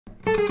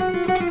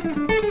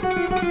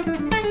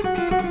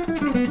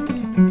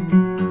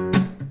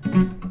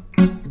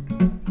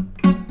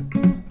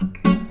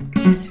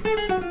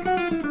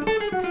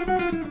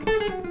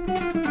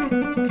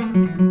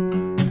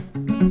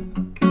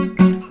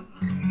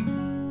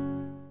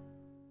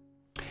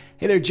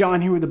Hey there, John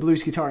here with the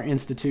Blues Guitar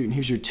Institute, and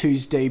here's your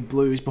Tuesday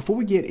Blues. Before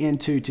we get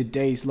into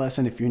today's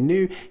lesson, if you're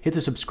new, hit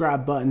the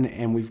subscribe button,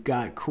 and we've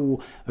got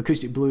cool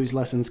acoustic blues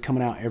lessons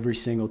coming out every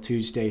single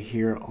Tuesday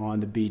here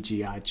on the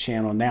BGI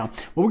channel. Now,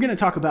 what we're going to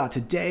talk about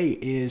today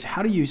is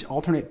how to use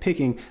alternate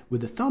picking with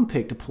the thumb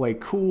pick to play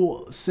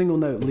cool single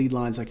note lead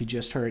lines like you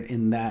just heard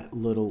in that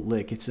little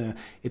lick. It's a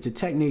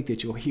technique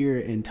that you'll hear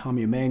in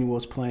Tommy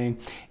Emmanual's playing,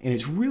 and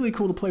it's really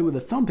cool to play with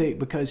a thumb pick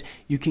because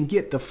you can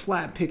get the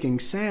flat picking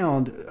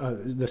sound,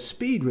 the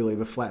speed really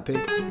of a flat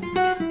pick,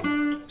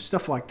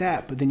 stuff like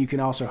that, but then you can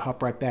also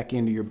hop right back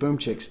into your boom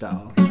chick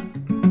style.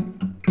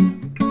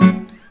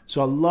 So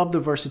I love the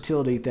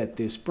versatility that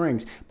this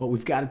brings, but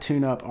we've got to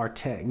tune up our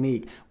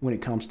technique when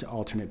it comes to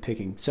alternate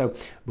picking. So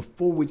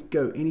before we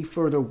go any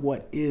further,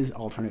 what is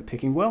alternate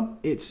picking? Well,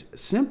 it's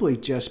simply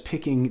just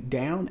picking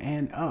down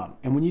and up.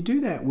 And when you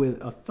do that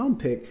with a thumb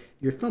pick,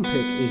 your thumb pick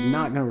is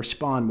not going to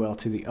respond well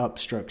to the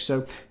upstroke.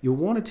 So you'll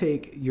want to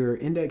take your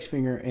index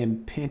finger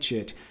and pinch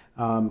it.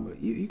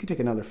 You can take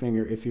another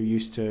finger if you're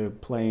used to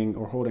playing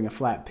or holding a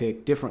flat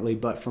pick differently,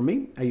 but for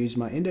me, I use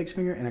my index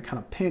finger and I kind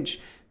of pinch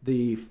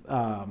the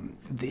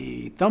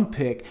thumb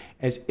pick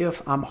as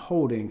if I'm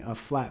holding a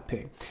flat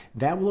pick.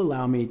 That will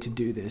allow me to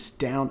do this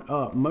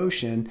down-up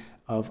motion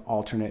of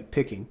alternate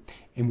picking.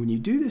 And when you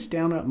do this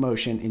down-up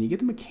motion and you get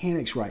the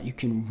mechanics right, you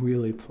can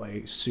really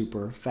play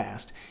super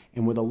fast.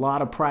 And with a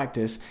lot of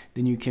practice,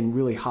 then you can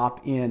really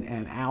hop in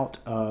and out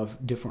of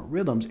different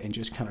rhythms and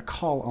just kind of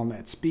call on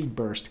that speed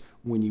burst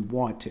when you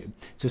want to.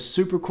 It's a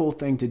super cool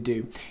thing to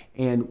do.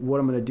 And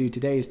what I'm going to do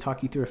today is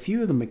talk you through a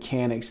few of the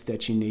mechanics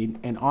that you need.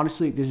 And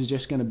honestly, this is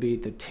just going to be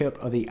the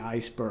tip of the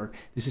iceberg.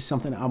 This is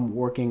something I'm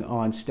working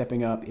on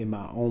stepping up in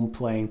my own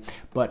playing,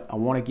 but I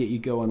want to get you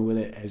going with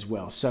it as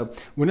well. So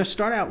we're going to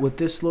start out with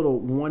this little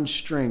one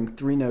string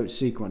 3-note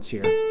sequence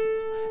here.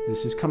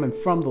 This is coming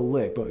from the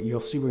lick, but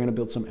you'll see we're going to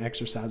build some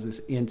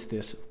exercises into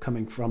this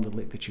coming from the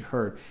lick that you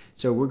heard.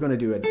 So we're going to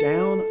do a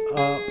down,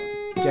 up,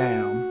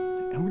 down.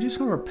 And we're just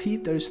going to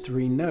repeat those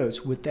 3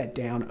 notes with that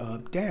down,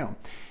 up, down.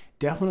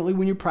 Definitely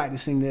when you're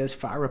practicing this,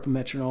 fire up a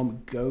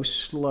metronome, go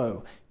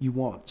slow. You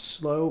want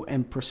slow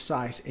and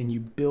precise, and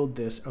you build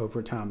this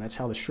over time. That's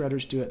how the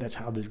shredders do it. That's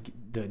how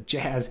the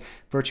jazz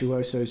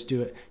virtuosos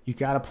do it. You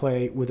got to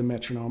play with a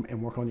metronome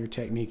and work on your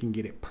technique and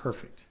get it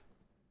perfect.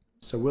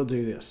 So we'll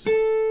do this.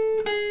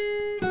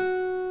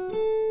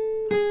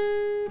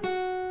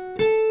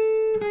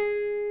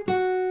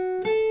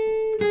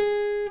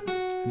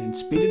 And then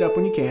speed it up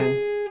when you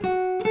can.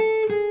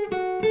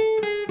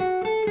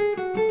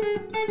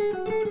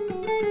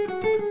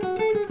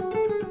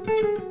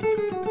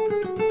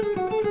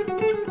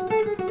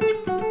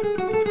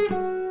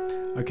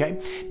 Okay,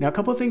 now a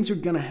couple of things are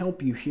going to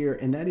help you here,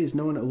 and that is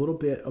knowing a little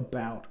bit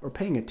about or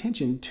paying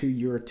attention to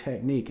your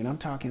technique, and I'm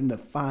talking the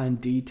fine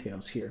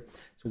details here.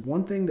 So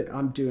one thing that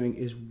I'm doing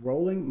is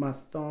rolling my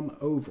thumb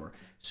over,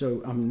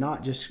 so I'm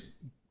not just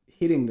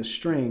hitting the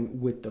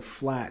string with the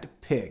flat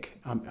pick.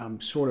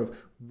 I'm sort of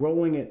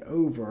rolling it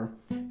over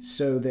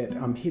so that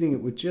I'm hitting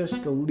it with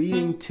just the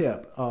leading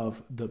tip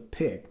of the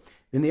pick.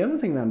 Then the other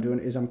thing that I'm doing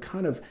is I'm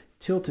kind of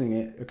tilting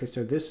it. Okay,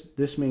 so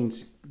this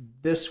means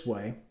this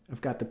way. I've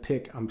got the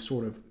pick, I'm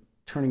sort of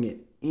turning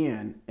it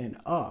in and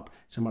up,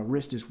 so my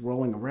wrist is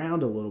rolling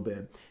around a little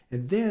bit.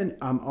 And then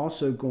I'm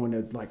also going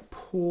to like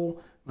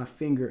pull my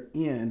finger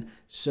in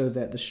so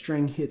that the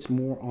string hits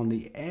more on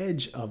the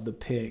edge of the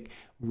pick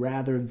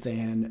rather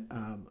than,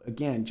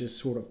 again, just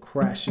sort of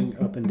crashing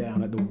up and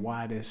down at the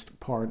widest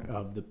part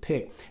of the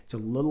pick. It's a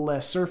little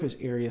less surface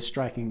area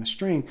striking the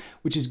string,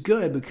 which is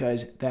good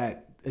because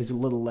that is a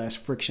little less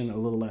friction, a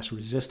little less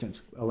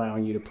resistance,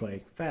 allowing you to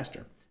play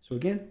faster. So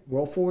again,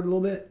 roll forward a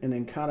little bit and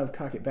then kind of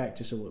cock it back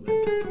just a little bit.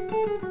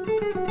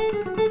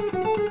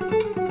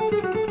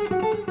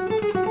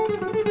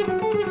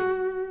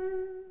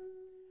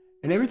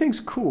 And everything's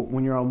cool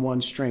when you're on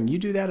one string. You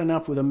do that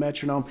enough with a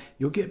metronome,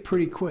 you'll get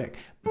pretty quick.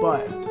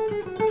 But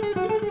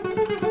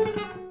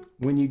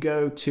when you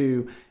go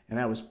to, and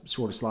that was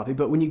sort of sloppy,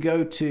 but when you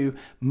go to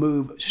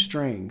move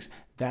strings,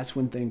 that's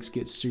when things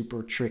get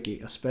super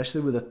tricky,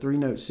 especially with a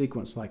 3-note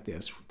sequence like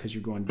this, because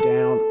you're going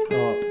down,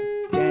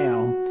 up,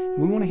 down.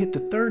 And we want to hit the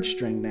 3rd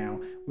string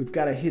now. We've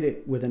got to hit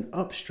it with an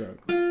upstroke.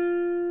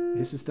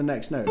 This is the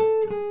next note,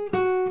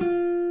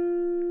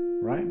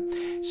 right?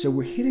 So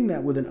we're hitting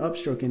that with an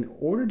upstroke. In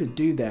order to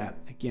do that,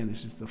 again,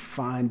 this is the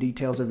fine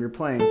details of your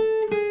playing.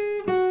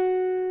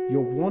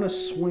 You'll want to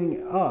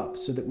swing up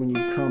so that when you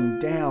come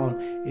down,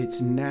 it's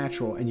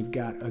natural and you've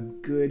got a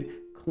good,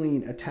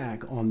 clean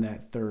attack on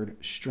that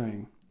 3rd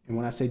string. And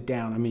when I say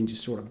down, I mean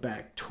just sort of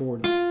back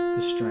toward the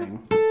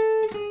string.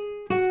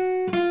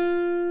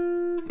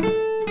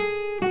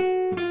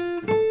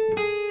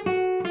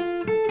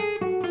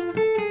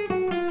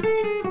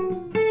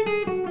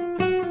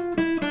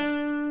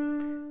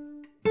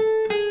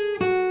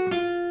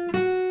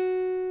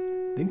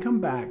 Then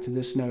come back to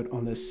this note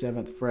on the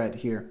 7th fret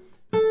here,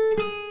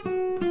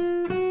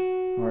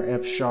 or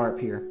F sharp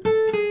here.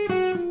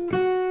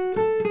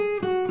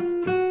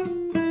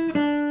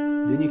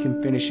 Then you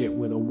can finish it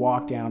with a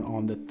walk down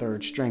on the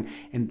third string,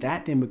 and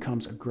that then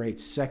becomes a great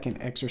second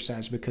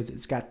exercise because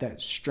it's got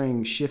that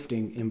string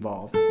shifting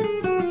involved.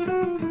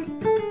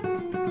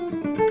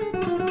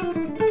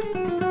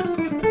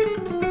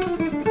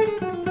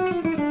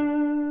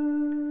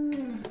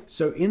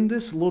 So in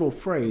this little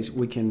phrase,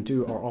 we can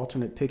do our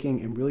alternate picking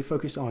and really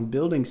focus on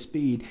building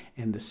speed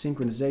and the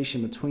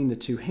synchronization between the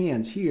two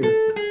hands here.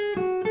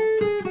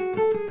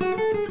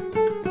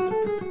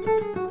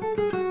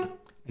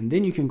 And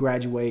then you can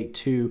graduate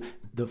to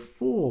the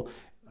full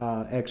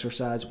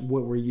exercise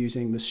where we're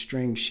using the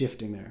string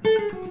shifting there.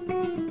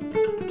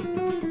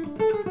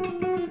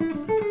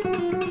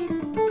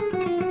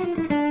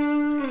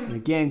 And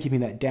again,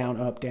 keeping that down,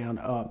 up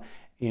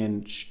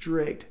in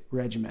strict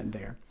regimen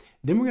there.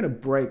 Then we're going to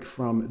break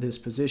from this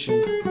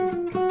position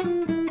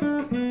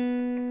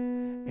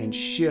and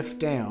shift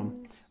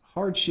down,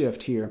 hard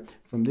shift here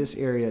from this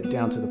area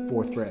down to the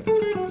 4th fret.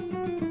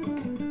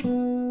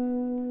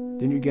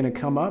 Then you're going to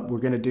come up, we're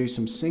going to do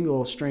some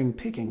single string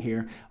picking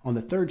here on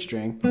the 3rd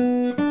string.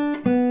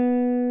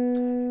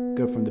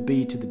 Go from the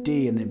B to the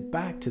D and then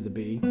back to the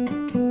B,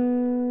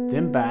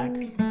 then back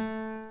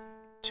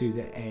to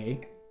the A.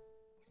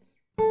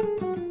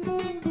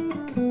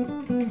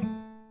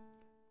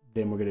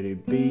 Then we're going to do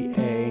B,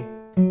 A,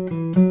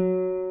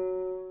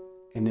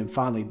 and then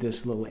finally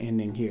this little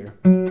ending here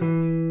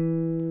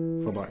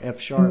from our F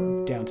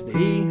sharp down to the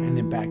E and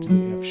then back to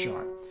the F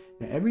sharp.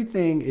 Now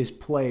everything is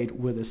played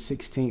with a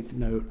 16th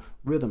note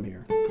rhythm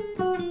here.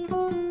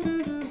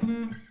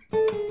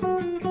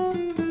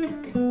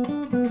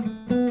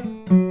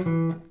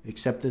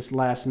 Except this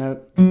last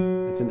note,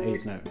 it's an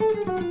 8th note.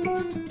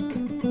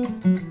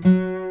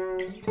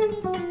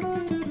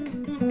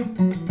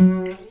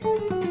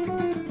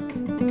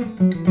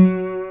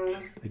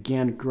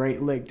 Again,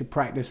 great lick to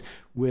practice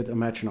with a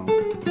metronome.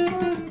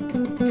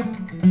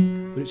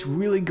 But it's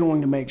really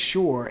going to make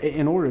sure,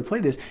 in order to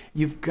play this,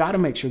 you've got to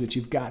make sure that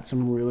you've got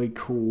some really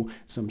cool,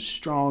 some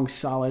strong,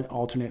 solid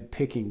alternate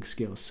picking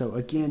skills. So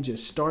again,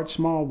 just start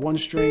small, 1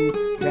 string,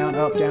 down,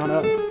 up, down,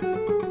 up.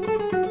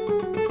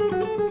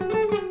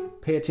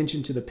 Pay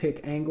attention to the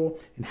pick angle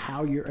and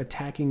how you're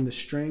attacking the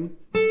string.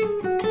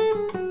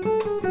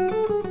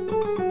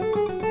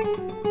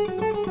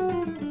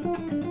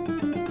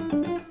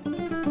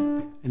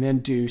 And then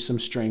do some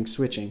string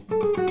switching.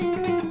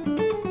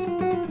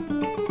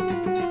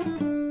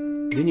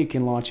 Then you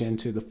can launch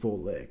into the full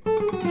lick.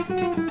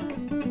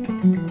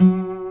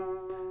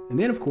 And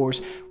then of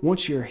course,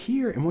 once you're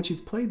here and once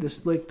you've played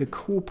this lick, the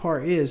cool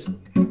part is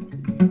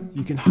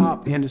you can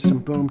hop into some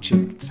boom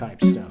chick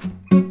type stuff.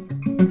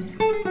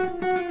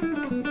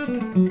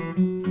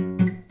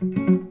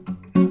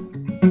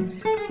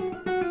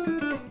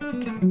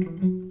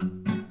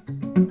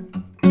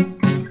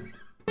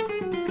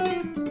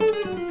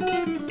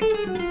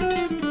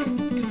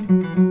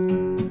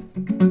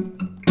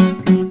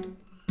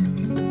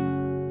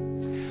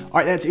 All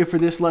right, that's it for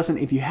this lesson.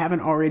 If you haven't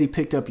already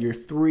picked up your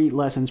 3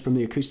 lessons from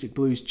the Acoustic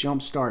Blues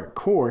Jumpstart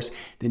course,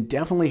 then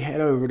definitely head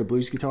over to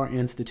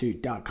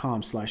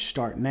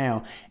bluesguitarinstitute.com/start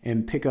now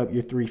and pick up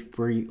your 3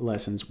 free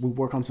lessons. We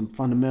work on some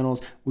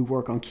fundamentals, we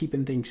work on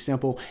keeping things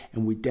simple,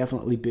 and we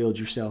definitely build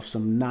yourself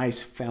some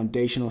nice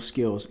foundational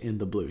skills in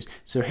the blues.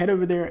 So head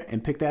over there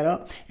and pick that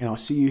up, and I'll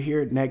see you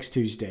here next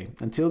Tuesday.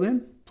 Until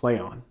then, play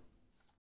on.